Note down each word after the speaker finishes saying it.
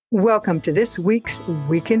Welcome to this week's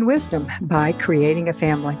Week in Wisdom by Creating a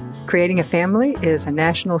Family. Creating a Family is a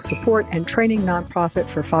national support and training nonprofit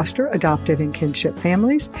for foster, adoptive, and kinship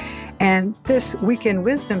families. And this Week in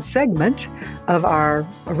Wisdom segment of our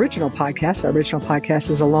original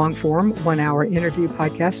podcast is a long-form, 1-hour interview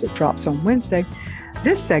podcast that drops on Wednesday.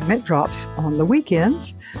 This segment drops on the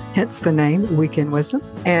weekends, hence the name Week in Wisdom,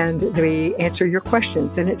 and we answer your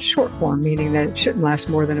questions. And it's short form, meaning that it shouldn't last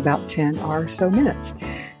more than about 10 or so minutes.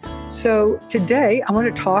 So today I want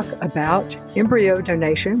to talk about embryo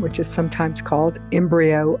donation, which is sometimes called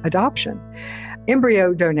embryo adoption.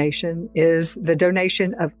 Embryo donation is the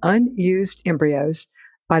donation of unused embryos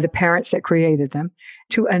by the parents that created them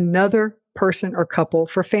to another person or couple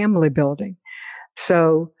for family building.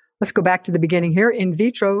 So let's go back to the beginning here. In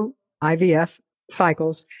vitro IVF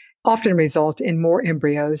cycles often result in more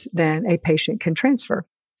embryos than a patient can transfer.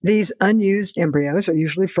 These unused embryos are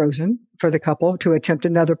usually frozen for the couple to attempt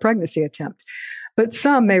another pregnancy attempt. But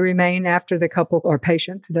some may remain after the couple or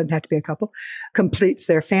patient, it doesn't have to be a couple, completes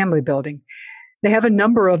their family building. They have a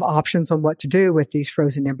number of options on what to do with these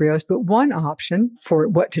frozen embryos, but one option for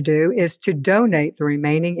what to do is to donate the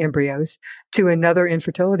remaining embryos to another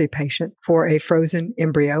infertility patient for a frozen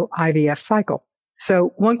embryo IVF cycle.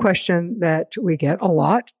 So one question that we get a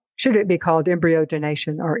lot, should it be called embryo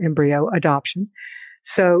donation or embryo adoption?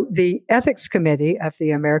 So the Ethics Committee of the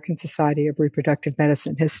American Society of Reproductive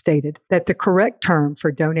Medicine has stated that the correct term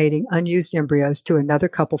for donating unused embryos to another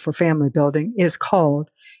couple for family building is called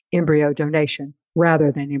embryo donation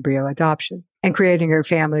rather than embryo adoption. And Creating a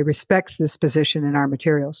Family respects this position in our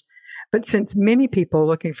materials. But since many people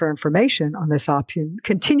looking for information on this option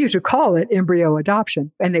continue to call it embryo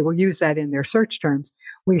adoption, and they will use that in their search terms,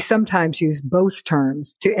 we sometimes use both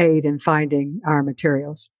terms to aid in finding our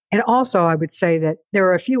materials. And also, I would say that there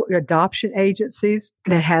are a few adoption agencies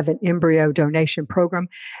that have an embryo donation program,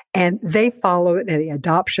 and they follow the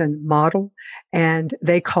adoption model, and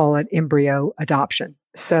they call it embryo adoption.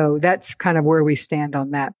 So that's kind of where we stand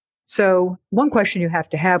on that. So one question you have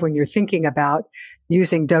to have when you're thinking about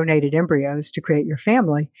using donated embryos to create your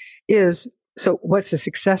family is, so what's the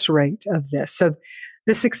success rate of this? So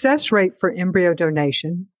the success rate for embryo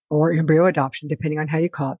donation or embryo adoption, depending on how you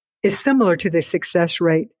call it, is similar to the success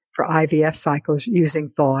rate for IVF cycles using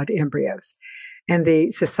thawed embryos. And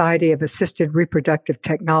the Society of Assisted Reproductive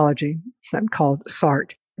Technology, something called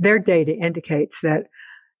SART, their data indicates that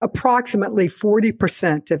approximately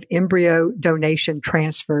 40% of embryo donation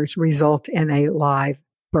transfers result in a live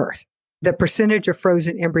birth. The percentage of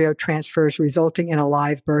frozen embryo transfers resulting in a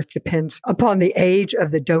live birth depends upon the age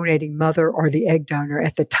of the donating mother or the egg donor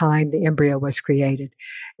at the time the embryo was created,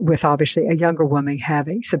 with obviously a younger woman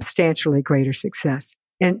having substantially greater success.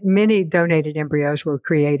 And many donated embryos were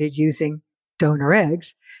created using donor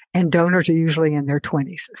eggs, and donors are usually in their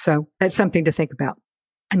 20s. So that's something to think about.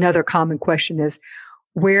 Another common question is,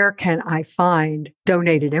 where can I find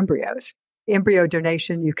donated embryos? Embryo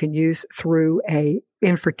donation you can use through a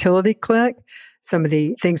infertility clinic. Some of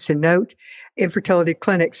the things to note, infertility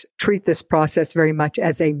clinics treat this process very much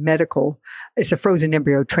as it's a frozen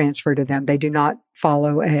embryo transfer to them. They do not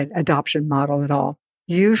follow an adoption model at all.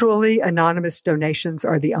 Usually, anonymous donations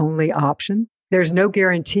are the only option. There's no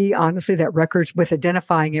guarantee, honestly, that records with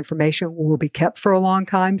identifying information will be kept for a long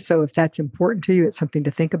time. So if that's important to you, it's something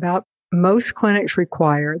to think about. Most clinics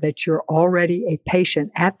require that you're already a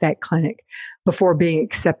patient at that clinic before being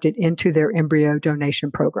accepted into their embryo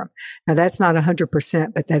donation program. Now, that's not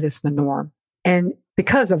 100%, but that is the norm. And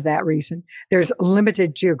because of that reason, there's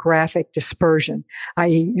limited geographic dispersion,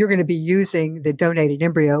 i.e., you're going to be using the donated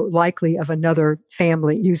embryo likely of another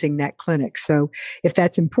family using that clinic. So if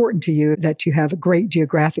that's important to you, that you have a great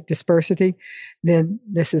geographic dispersity, then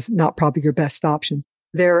this is not probably your best option.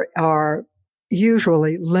 There are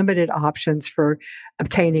usually limited options for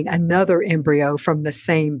obtaining another embryo from the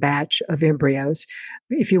same batch of embryos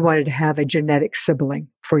if you wanted to have a genetic sibling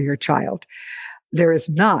for your child. There is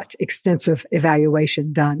not extensive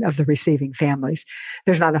evaluation done of the receiving families.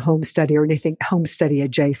 There's not a home study or anything home study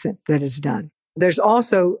adjacent that is done. There's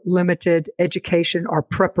also limited education or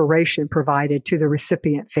preparation provided to the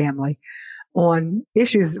recipient family on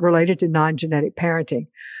issues related to non-genetic parenting,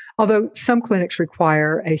 although some clinics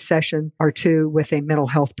require a session or two with a mental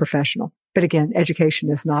health professional. But again,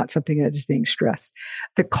 education is not something that is being stressed.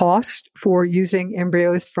 The cost for using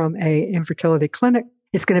embryos from an infertility clinic,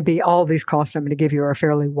 it's going to be all these costs I'm going to give you are a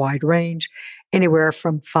fairly wide range, anywhere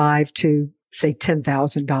from $5,000 to, say,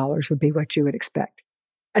 $10,000 would be what you would expect.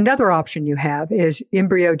 Another option you have is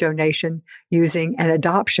embryo donation using an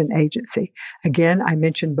adoption agency. Again, I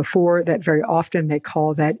mentioned before that very often they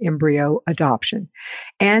call that embryo adoption.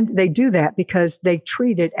 And they do that because they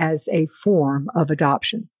treat it as a form of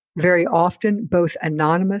adoption. Very often, both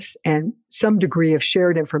anonymous and some degree of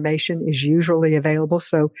shared information is usually available.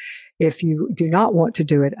 So if you do not want to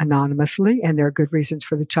do it anonymously, and there are good reasons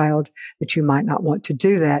for the child that you might not want to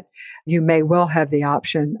do that, you may well have the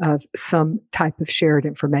option of some type of shared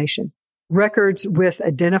information. Records with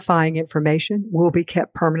identifying information will be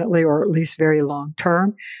kept permanently or at least very long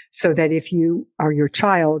term, so that if you or your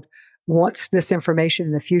child wants this information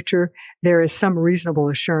in the future, there is some reasonable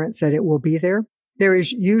assurance that it will be there. There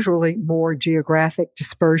is usually more geographic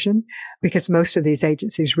dispersion because most of these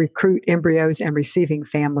agencies recruit embryos and receiving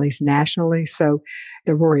families nationally. So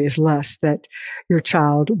the worry is less that your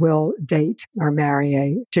child will date or marry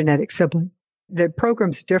a genetic sibling. The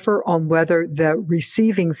programs differ on whether the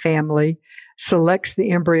receiving family selects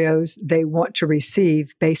the embryos they want to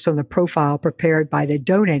receive based on the profile prepared by the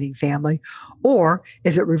donating family, or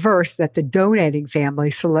is it reversed that the donating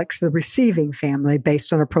family selects the receiving family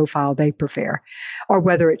based on a profile they prefer, or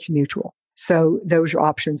whether it's mutual. So those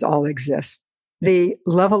options all exist. The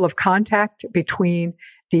level of contact between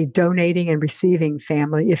the donating and receiving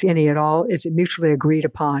family, if any at all, is mutually agreed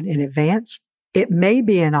upon in advance. It may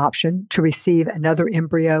be an option to receive another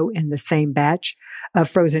embryo in the same batch of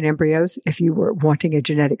frozen embryos if you were wanting a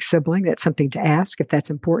genetic sibling. That's something to ask if that's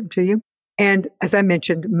important to you. And as I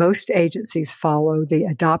mentioned, most agencies follow the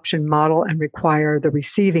adoption model and require the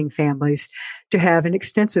receiving families to have an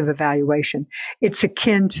extensive evaluation. It's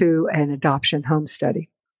akin to an adoption home study.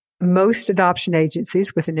 Most adoption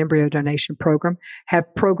agencies with an embryo donation program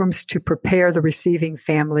have programs to prepare the receiving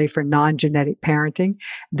family for non-genetic parenting.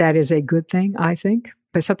 That is a good thing, I think,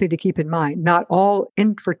 but something to keep in mind. Not all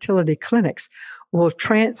infertility clinics will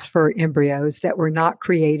transfer embryos that were not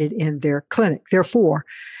created in their clinic. Therefore,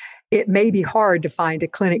 it may be hard to find a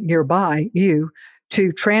clinic nearby you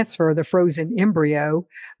to transfer the frozen embryo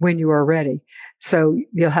when you are ready. So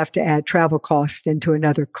you'll have to add travel costs into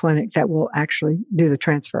another clinic that will actually do the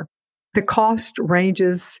transfer. The cost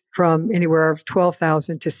ranges from anywhere of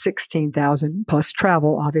 $12,000 to $16,000 plus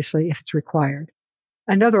travel, obviously, if it's required.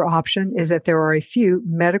 Another option is that there are a few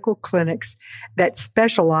medical clinics that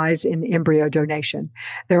specialize in embryo donation.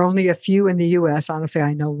 There are only a few in the U.S. Honestly,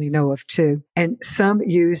 I only know of two. And some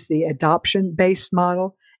use the adoption-based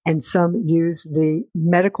model, and some use the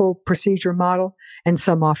medical procedure model, and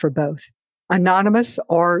some offer both. Anonymous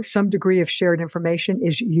or some degree of shared information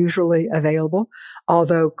is usually available,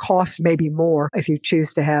 although costs may be more if you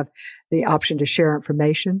choose to have the option to share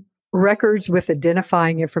information. Records with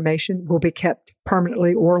identifying information will be kept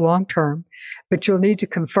permanently or long term, but you'll need to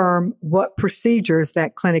confirm what procedures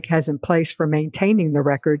that clinic has in place for maintaining the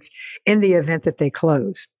records in the event that they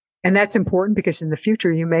close. And that's important because in the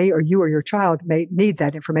future you or your child may need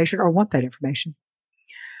that information or want that information.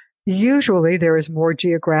 Usually there is more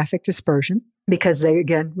geographic dispersion because they,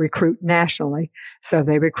 again, recruit nationally. So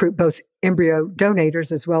they recruit both embryo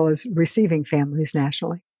donators as well as receiving families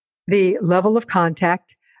nationally. The level of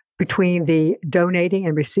contact between the donating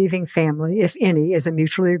and receiving family, if any, is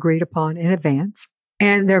mutually agreed upon in advance.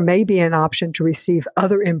 And there may be an option to receive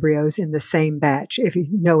other embryos in the same batch if you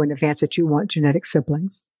know in advance that you want genetic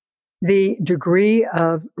siblings. The degree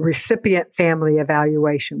of recipient family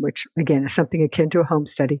evaluation, which again is something akin to a home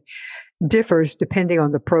study, differs depending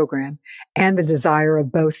on the program and the desire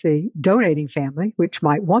of both the donating family, which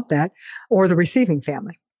might want that, or the receiving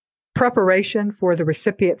family. Preparation for the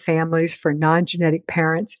recipient families for non-genetic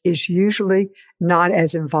parents is usually not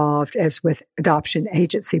as involved as with adoption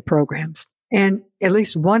agency programs. And at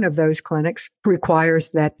least one of those clinics requires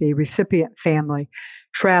that the recipient family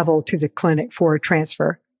travel to the clinic for a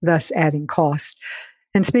transfer, thus adding cost.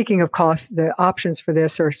 And speaking of cost, the options for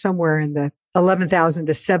this are somewhere in the $11,000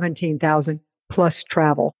 to $17,000 plus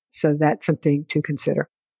travel. So that's something to consider.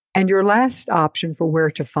 And your last option for where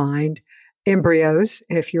to find embryos,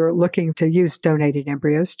 if you're looking to use donated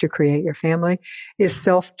embryos to create your family, is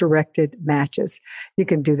self-directed matches. You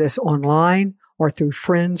can do this online or through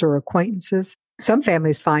friends or acquaintances. Some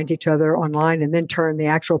families find each other online and then turn the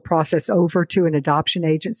actual process over to an adoption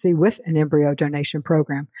agency with an embryo donation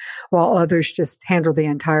program, while others just handle the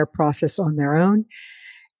entire process on their own.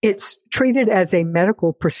 It's treated as a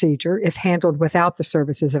medical procedure if handled without the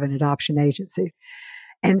services of an adoption agency.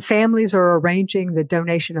 And families are arranging the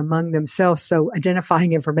donation among themselves, so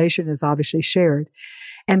identifying information is obviously shared.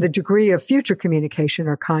 And the degree of future communication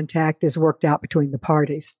or contact is worked out between the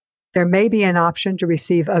parties. There may be an option to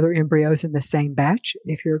receive other embryos in the same batch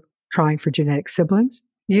if you're trying for genetic siblings.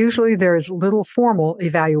 Usually there is little formal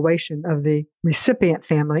evaluation of the recipient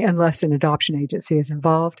family unless an adoption agency is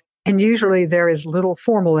involved. And usually there is little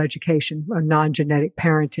formal education on non-genetic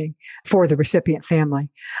parenting for the recipient family,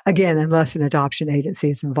 again, unless an adoption agency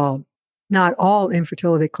is involved. Not all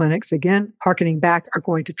infertility clinics, again, hearkening back, are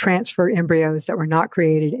going to transfer embryos that were not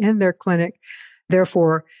created in their clinic.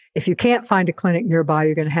 Therefore, if you can't find a clinic nearby,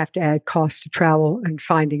 you're going to have to add cost to travel and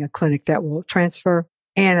finding a clinic that will transfer.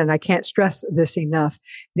 And I can't stress this enough,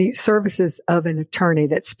 the services of an attorney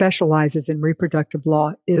that specializes in reproductive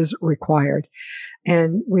law is required.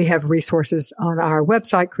 And we have resources on our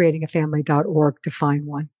website, creatingafamily.org, to find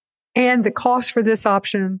one. And the cost for this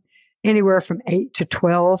option, anywhere from $8 to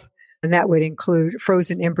 $12, and that would include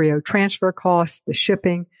frozen embryo transfer costs, the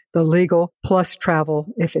shipping, the legal, plus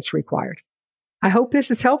travel if it's required. I hope this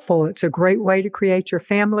is helpful. It's a great way to create your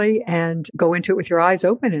family and go into it with your eyes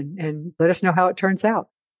open and let us know how it turns out.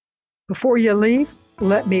 Before you leave,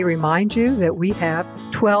 let me remind you that we have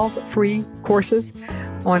 12 free courses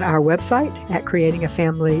on our website at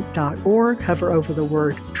creatingafamily.org. Hover over the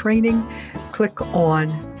word training, click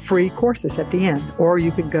on free courses at the end, or you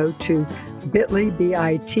can go to bit.ly/JBS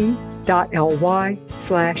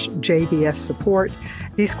support.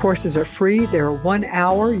 These courses are free. They're 1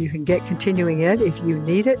 hour. You can get continuing ed if you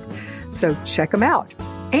need it. So check them out.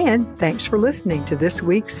 And thanks for listening to this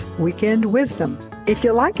week's Weekend Wisdom. If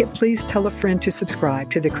you like it, please tell a friend to subscribe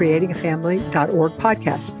to the creatingafamily.org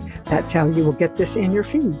podcast. That's how you will get this in your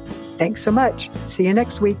feed. Thanks so much. See you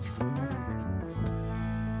next week.